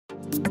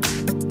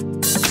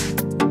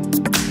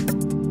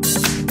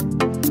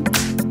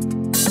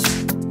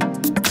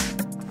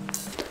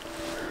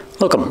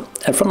Welcome,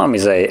 in front of me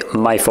is a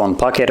myPhone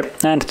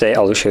Pocket, and today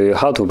I'll show you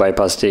how to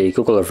bypass the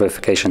Google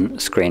verification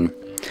screen.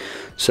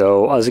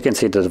 So as you can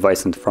see, the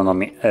device in front of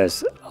me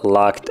is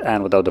locked,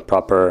 and without the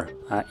proper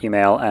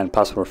email and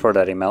password for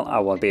that email, I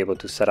won't be able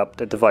to set up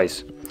the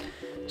device.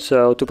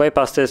 So to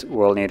bypass this,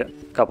 we'll need a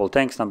couple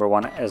things. Number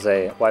one is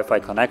a Wi-Fi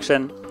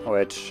connection,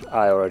 which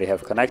I already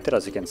have connected,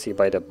 as you can see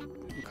by the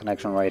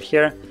connection right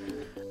here.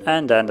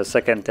 And then the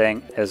second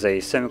thing is a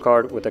SIM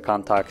card with a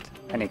contact,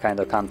 any kind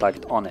of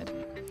contact on it.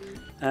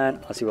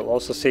 And as you will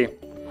also see,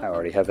 I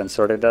already have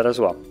inserted that as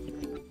well.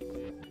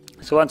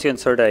 So once you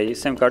insert a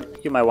SIM card,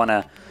 you might want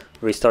to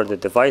restart the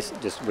device,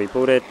 just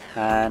reboot it,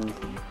 and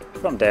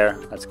from there,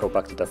 let's go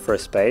back to the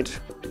first page.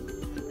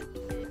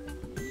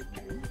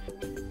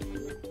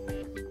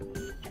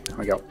 There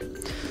we go.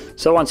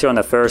 So once you're on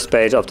the first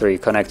page, after you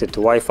connected to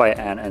Wi-Fi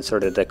and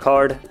inserted the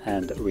card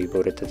and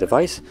rebooted the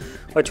device,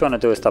 what you want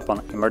to do is tap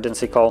on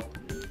emergency call,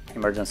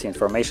 emergency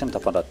information,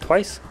 tap on that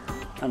twice,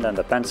 and then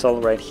the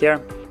pencil right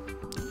here,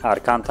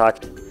 add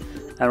contact,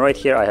 and right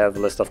here I have a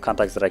list of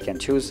contacts that I can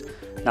choose.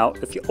 Now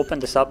if you open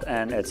this up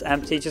and it's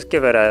empty, just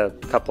give it a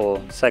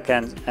couple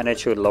seconds and it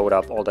should load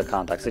up all the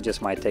contacts. It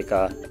just might take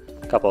a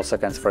couple of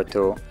seconds for it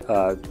to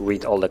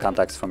read all the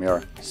contacts from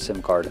your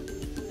SIM card.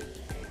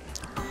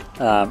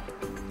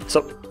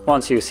 So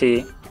once you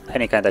see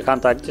any kind of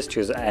contact, just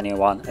choose any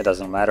one, it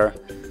doesn't matter.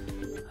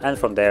 And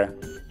from there,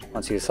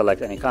 once you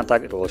select any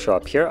contact, it will show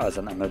up here as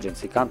an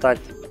emergency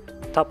contact.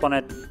 Tap on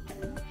it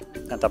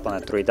and tap on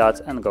the three dots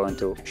and go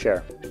into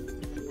share.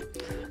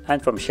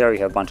 And from share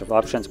you have a bunch of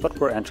options, but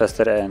we're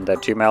interested in the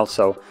Gmail,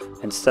 so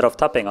instead of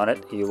tapping on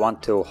it, you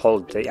want to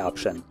hold the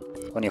option.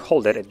 When you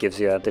hold it, it gives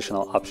you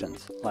additional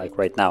options, like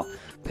right now,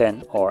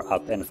 pin or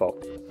app info.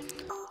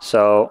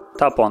 So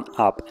tap on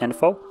app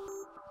info,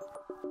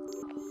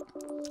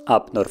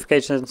 app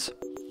notifications,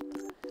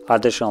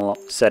 additional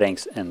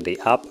settings in the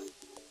app,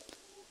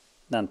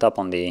 then tap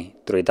on the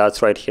three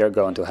dots right here,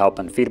 go into help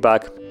and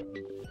feedback.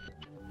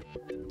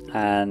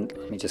 And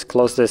let me just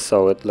close this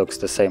so it looks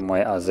the same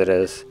way as it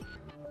is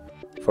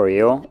for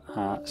you.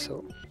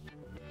 So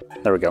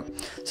there we go.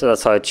 So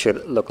that's how it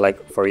should look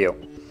like for you.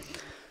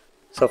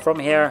 So from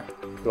here,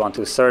 you want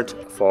to search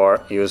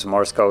for use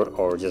Morse code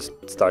or just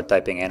start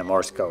typing in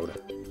Morse code.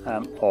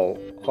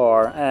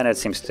 And it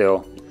seems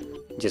to,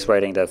 just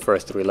writing the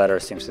first three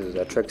letters seems to do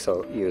the trick.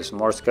 So use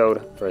Morse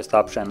code, first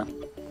option.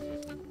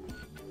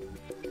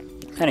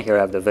 And here I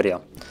have the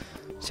video.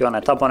 So you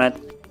want to tap on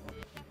it.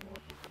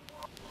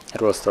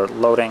 It will start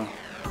loading,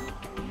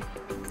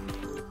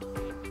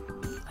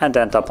 and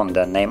then tap on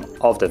the name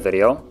of the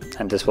video,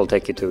 and this will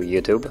take you to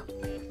YouTube.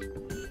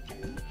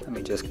 Let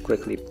me just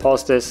quickly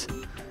pause this.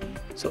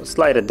 So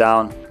slide it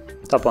down,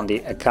 tap on the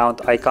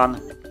account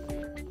icon,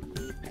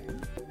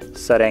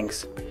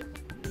 settings,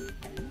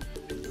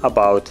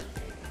 about,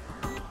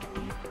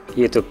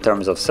 YouTube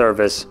terms of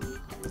service,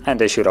 and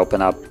they should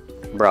open up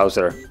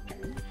browser.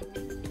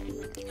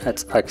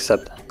 Let's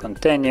accept,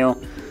 continue.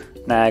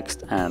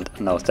 Next, and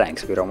no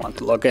thanks, we don't want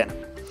to log in.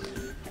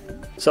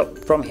 So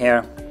from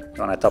here, you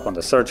want to tap on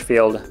the search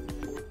field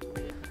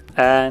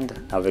and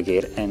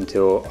navigate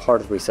into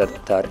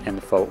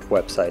HardReset.Info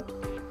website.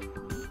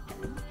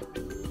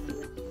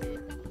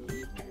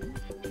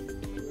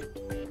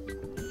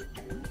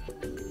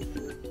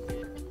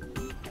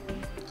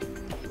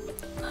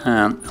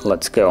 And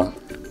let's go.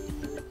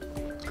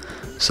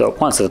 So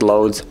once it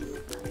loads,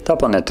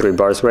 tap on the three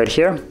bars right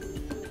here.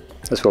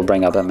 This will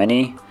bring up a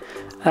menu.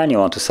 And you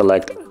want to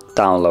select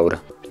download.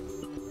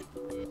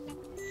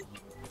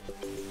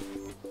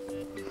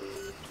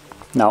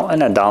 Now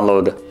in a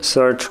download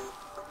search,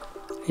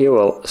 you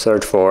will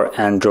search for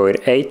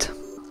Android 8.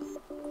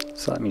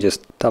 So let me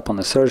just tap on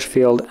the search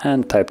field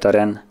and type that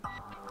in.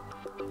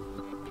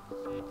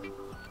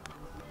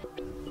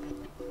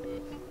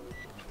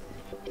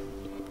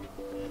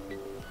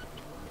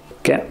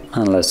 Okay,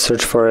 and let's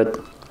search for it.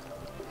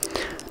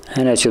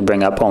 And it should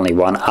bring up only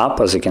one app.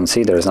 As you can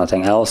see, there's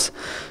nothing else.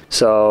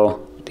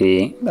 So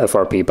the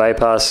FRP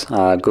bypass,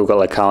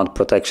 Google account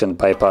protection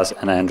bypass,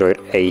 and Android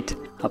 8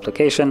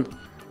 application.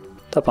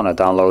 Tap on a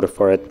download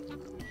for it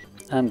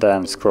and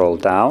then scroll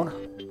down,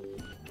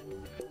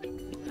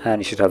 and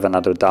you should have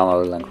another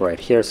download link right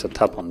here, so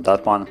tap on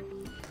that one,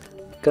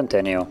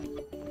 continue,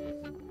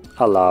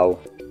 allow,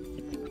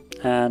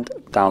 and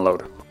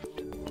download.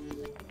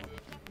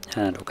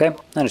 And okay,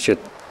 and it should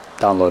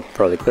download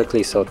fairly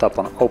quickly, so tap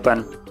on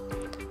open.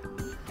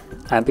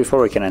 And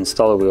before we can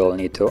install, we will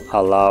need to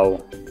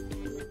allow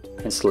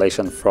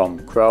installation from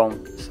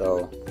Chrome,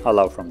 so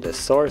allow from this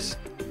source,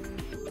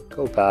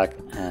 go back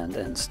and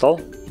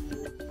install.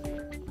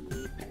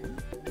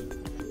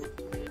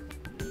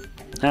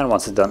 And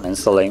once it's done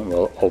installing,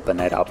 we'll open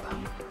it up.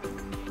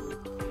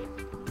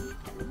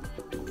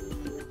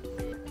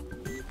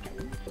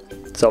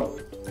 So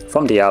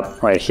from the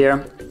app right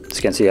here, as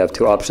you can see, you have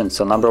two options.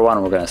 So number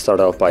one, we're going to start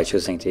off by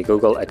choosing the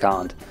Google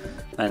Account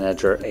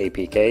Manager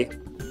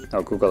APK.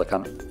 or Google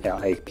account, yeah,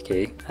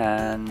 APK,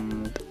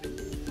 and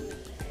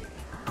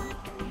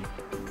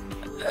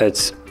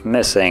it's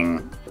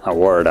missing a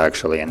word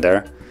actually in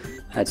there.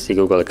 It's the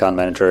Google Account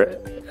Manager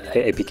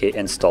APK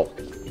install.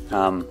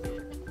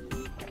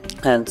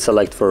 And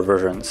select for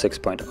version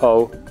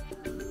 6.0.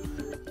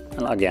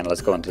 And again,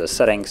 let's go into the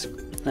settings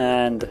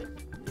and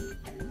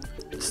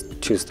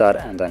choose that,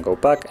 and then go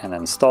back and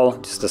install,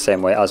 just the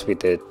same way as we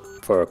did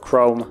for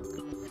Chrome.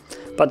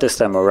 But this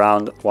time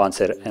around, once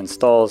it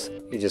installs,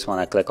 you just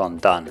want to click on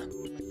done.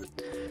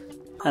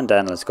 And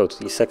then let's go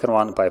to the second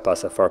one,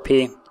 bypass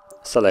FRP,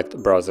 select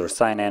browser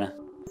sign in,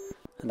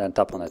 and then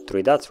tap on the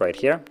three dots right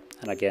here.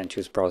 And again,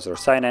 choose browser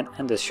sign in,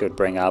 and this should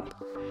bring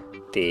up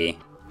the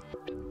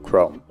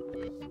Chrome.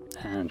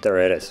 And there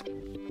it is,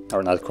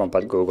 or not Chrome,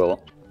 but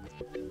Google.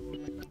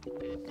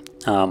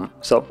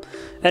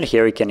 And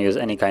here you can use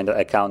any kind of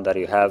account that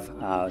you have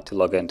to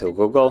log into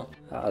Google,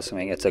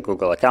 assuming it's a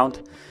Google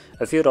account.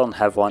 If you don't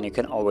have one, you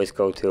can always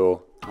go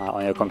to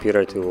on your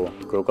computer to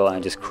Google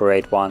and just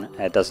create one.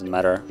 It doesn't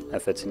matter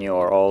if it's new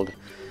or old.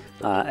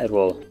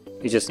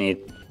 You just need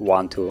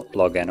one to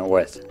log in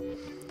with.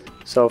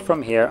 So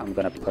from here, I'm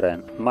gonna put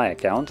in my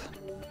account.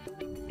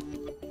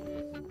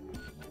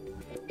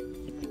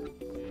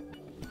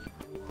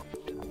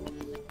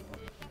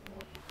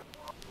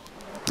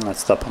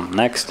 Let's tap on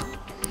next,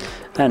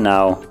 and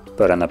now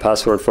put in a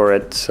password for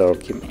it. So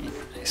give me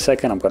a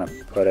second, I'm gonna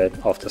put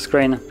it off the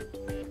screen.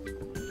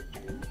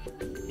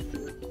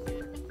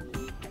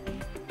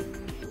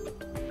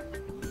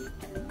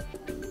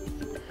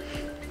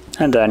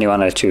 And then you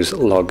want to choose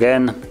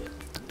login,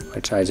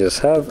 which I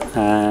just have,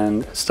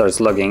 and it starts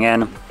logging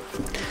in.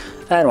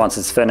 And once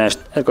it's finished,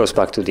 it goes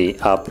back to the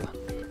app.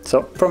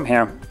 So from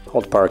here,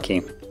 hold power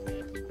key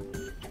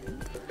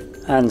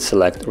and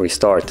select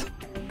restart.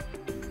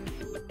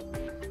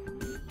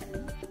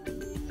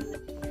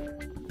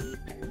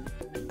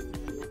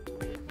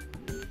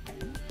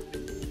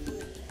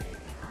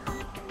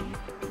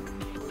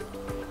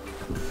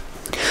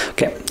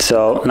 Okay,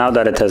 so now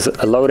that it has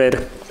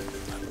loaded,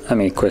 let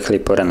me quickly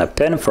put in a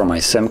pin for my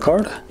SIM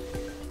card.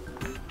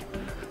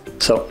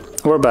 So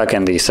we're back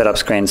in the setup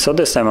screen. So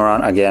this time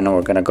around, again,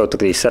 we're going to go to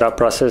the setup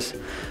process.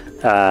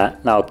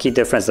 Now, key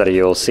difference that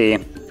you'll see,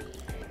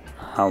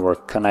 we're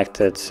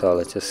connected. So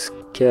let's just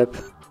skip.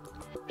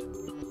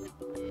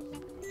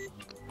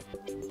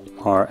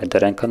 Or it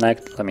didn't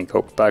connect. Let me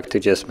go back to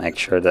just make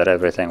sure that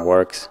everything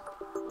works.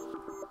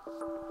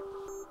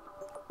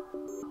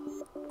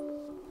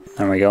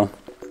 There we go.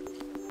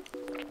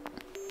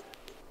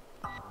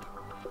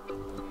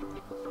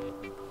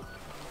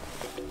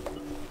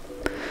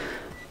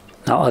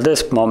 Now at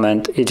this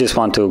moment, you just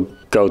want to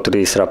go to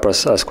the setup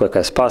process as quick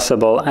as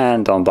possible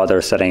and don't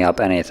bother setting up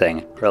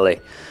anything, really.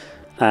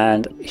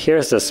 And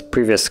here's this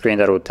previous screen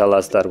that would tell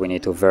us that we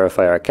need to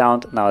verify our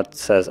account. Now it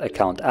says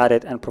account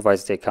added and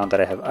provides the account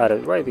that I have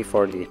added right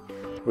before the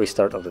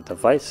restart of the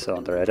device. So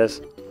there it is.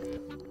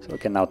 So we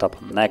can now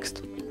tap on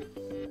next.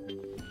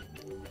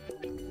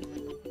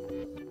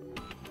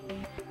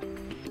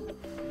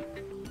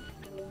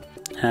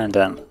 And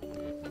then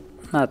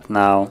not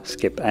now,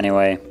 skip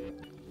anyway.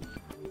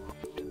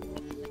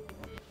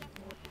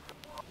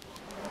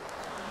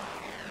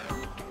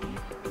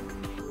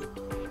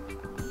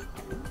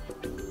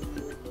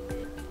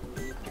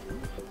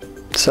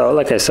 So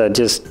like I said,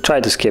 just try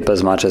to skip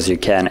as much as you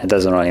can. It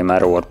doesn't really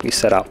matter what we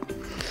set up.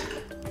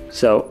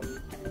 So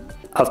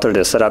after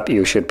the setup,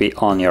 you should be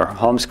on your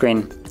home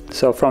screen.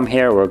 So from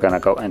here, we're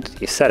gonna go into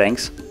the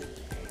settings.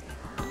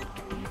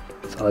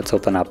 So let's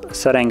open up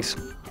settings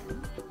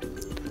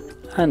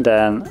and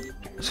then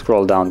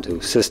scroll down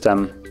to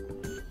system,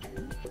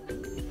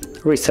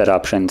 reset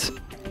options,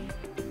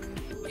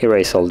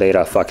 erase all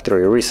data,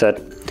 factory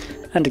reset.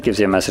 And it gives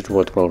you a message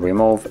what will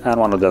remove, and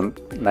one of the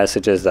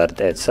messages that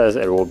it says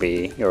it will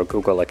be your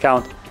Google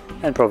account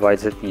and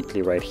provides it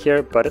neatly right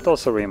here, but it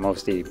also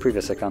removes the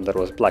previous account that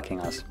was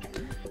blocking us.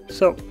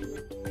 So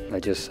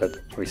I just said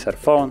reset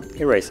phone,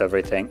 erase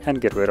everything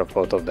and get rid of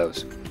both of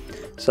those.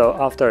 So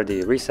after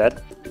the reset,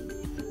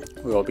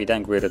 we will be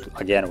then greeted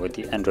again with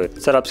the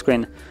Android setup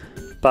screen,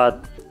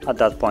 but at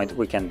that point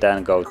we can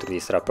then go to the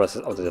setup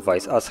process of the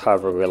device as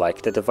however we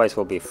like. The device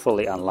will be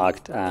fully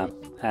unlocked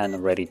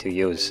and ready to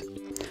use.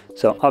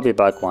 So I'll be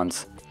back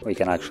once we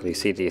can actually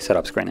see the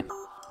setup screen.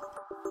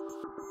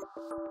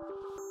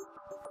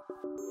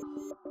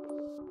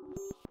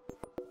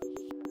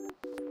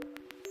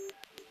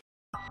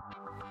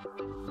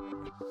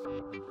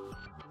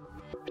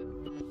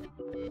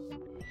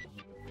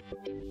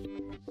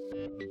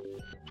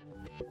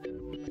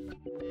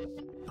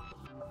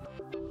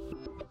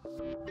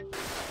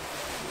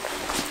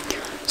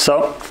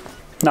 So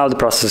now the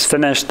process is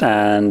finished,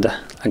 and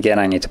again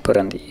I need to put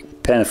in the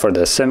pin for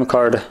the SIM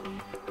card.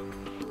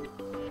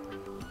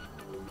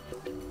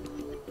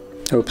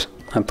 Oops,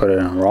 I put it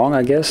in wrong,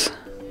 I guess.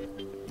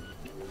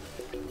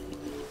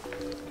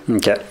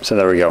 Okay, so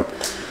there we go.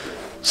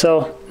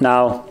 So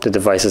now the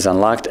device is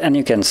unlocked and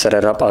you can set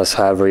it up as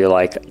however you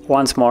like.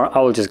 Once more,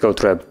 I will just go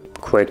through a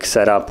quick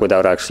setup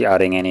without actually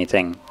adding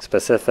anything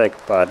specific,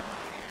 but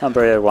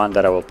Number one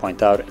that I will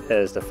point out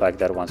is the fact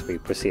that once we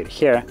proceed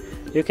here,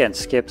 you can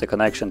skip the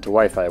connection to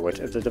Wi-Fi, which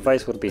if the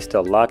device would be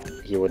still locked,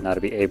 you would not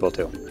be able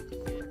to.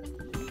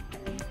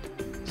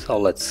 So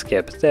let's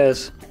skip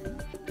this.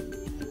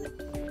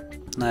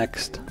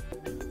 Next.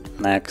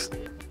 Next.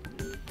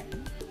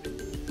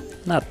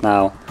 Not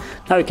now.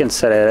 Now you can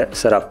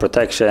set up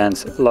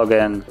protections, log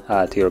in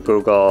to your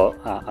Google,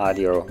 add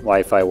your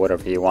Wi-Fi,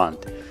 whatever you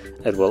want.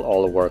 It will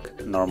all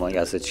work normally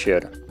as it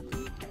should.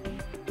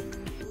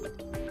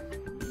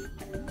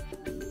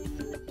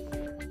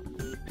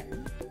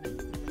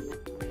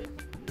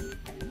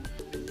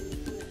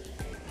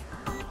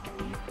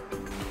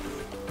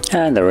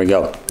 And there we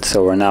go.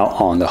 So we're now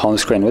on the home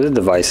screen with the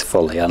device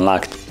fully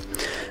unlocked.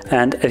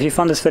 And if you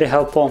found this video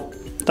helpful,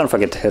 don't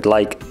forget to hit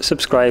like,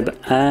 subscribe,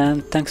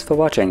 and thanks for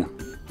watching.